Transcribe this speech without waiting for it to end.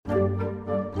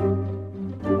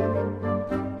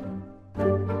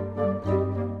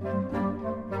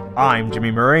I'm Jimmy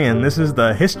Murray, and this is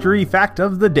the History Fact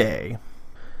of the Day.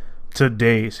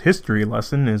 Today's history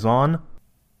lesson is on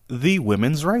the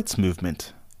women's rights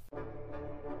movement.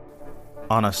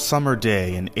 On a summer day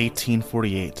in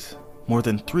 1848, more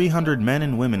than 300 men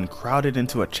and women crowded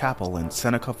into a chapel in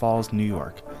Seneca Falls, New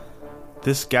York.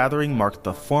 This gathering marked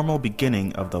the formal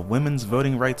beginning of the women's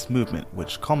voting rights movement,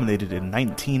 which culminated in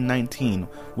 1919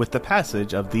 with the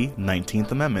passage of the 19th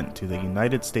Amendment to the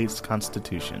United States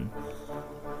Constitution.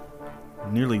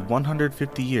 Nearly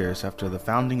 150 years after the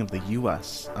founding of the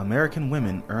U.S., American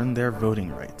women earned their voting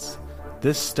rights.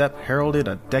 This step heralded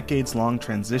a decades-long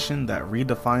transition that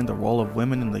redefined the role of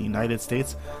women in the United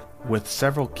States, with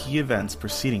several key events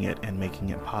preceding it and making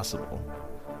it possible.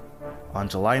 On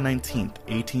July 19,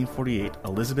 1848,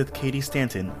 Elizabeth Cady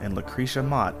Stanton and Lucretia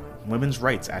Mott, women's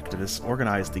rights activists,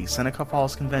 organized the Seneca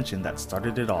Falls Convention that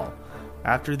started it all.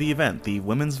 After the event, the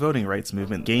women's voting rights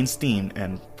movement gained steam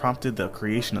and prompted the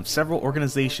creation of several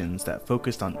organizations that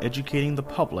focused on educating the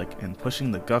public and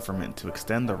pushing the government to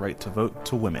extend the right to vote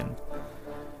to women.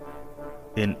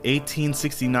 In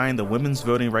 1869, the women's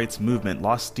voting rights movement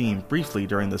lost steam briefly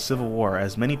during the Civil War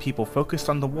as many people focused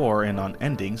on the war and on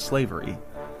ending slavery.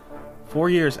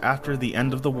 4 years after the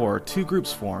end of the war, two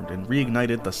groups formed and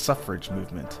reignited the suffrage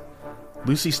movement.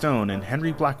 Lucy Stone and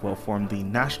Henry Blackwell formed the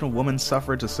National Women's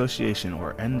Suffrage Association,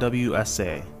 or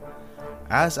NWSA.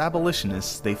 As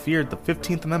abolitionists, they feared the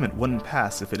 15th Amendment wouldn't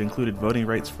pass if it included voting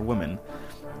rights for women.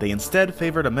 They instead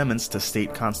favored amendments to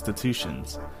state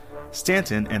constitutions.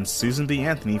 Stanton and Susan B.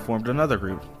 Anthony formed another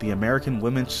group, the American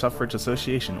Women's Suffrage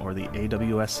Association, or the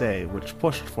AWSA, which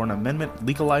pushed for an amendment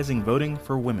legalizing voting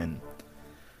for women.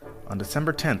 On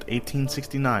December 10,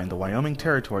 1869, the Wyoming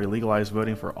Territory legalized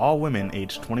voting for all women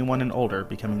aged 21 and older,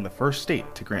 becoming the first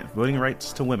state to grant voting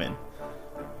rights to women.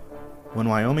 When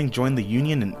Wyoming joined the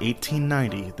Union in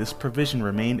 1890, this provision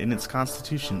remained in its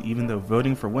constitution even though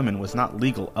voting for women was not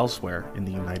legal elsewhere in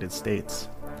the United States.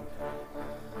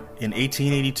 In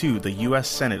 1882, the U.S.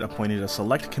 Senate appointed a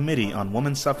select committee on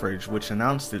women's suffrage, which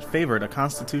announced it favored a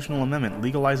constitutional amendment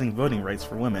legalizing voting rights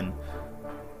for women.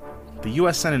 The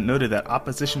U.S. Senate noted that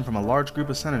opposition from a large group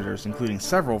of senators, including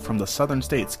several from the southern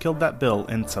states, killed that bill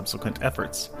in subsequent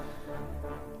efforts.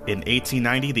 In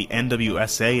 1890, the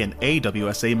NWSA and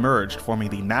AWSA merged, forming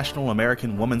the National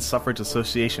American Women's Suffrage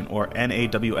Association, or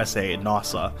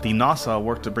NAWSA, The NAWSA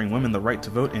worked to bring women the right to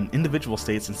vote in individual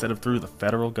states instead of through the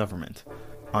federal government.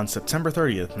 On September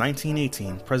 30,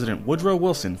 1918, President Woodrow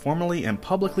Wilson formally and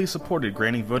publicly supported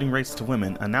granting voting rights to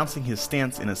women, announcing his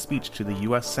stance in a speech to the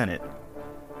U.S. Senate.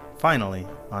 Finally,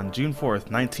 on June 4,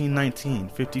 1919,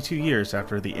 52 years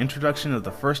after the introduction of the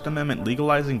First Amendment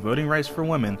legalizing voting rights for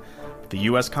women, the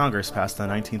U.S. Congress passed the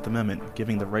 19th Amendment,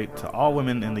 giving the right to all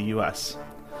women in the U.S.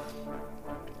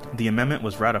 The amendment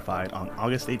was ratified on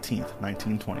August 18,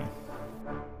 1920.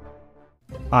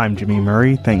 I'm Jimmy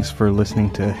Murray. Thanks for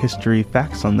listening to History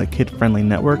Facts on the Kid Friendly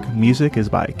Network. Music is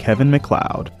by Kevin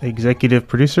MacLeod. Executive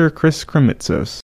producer Chris Kremitzos.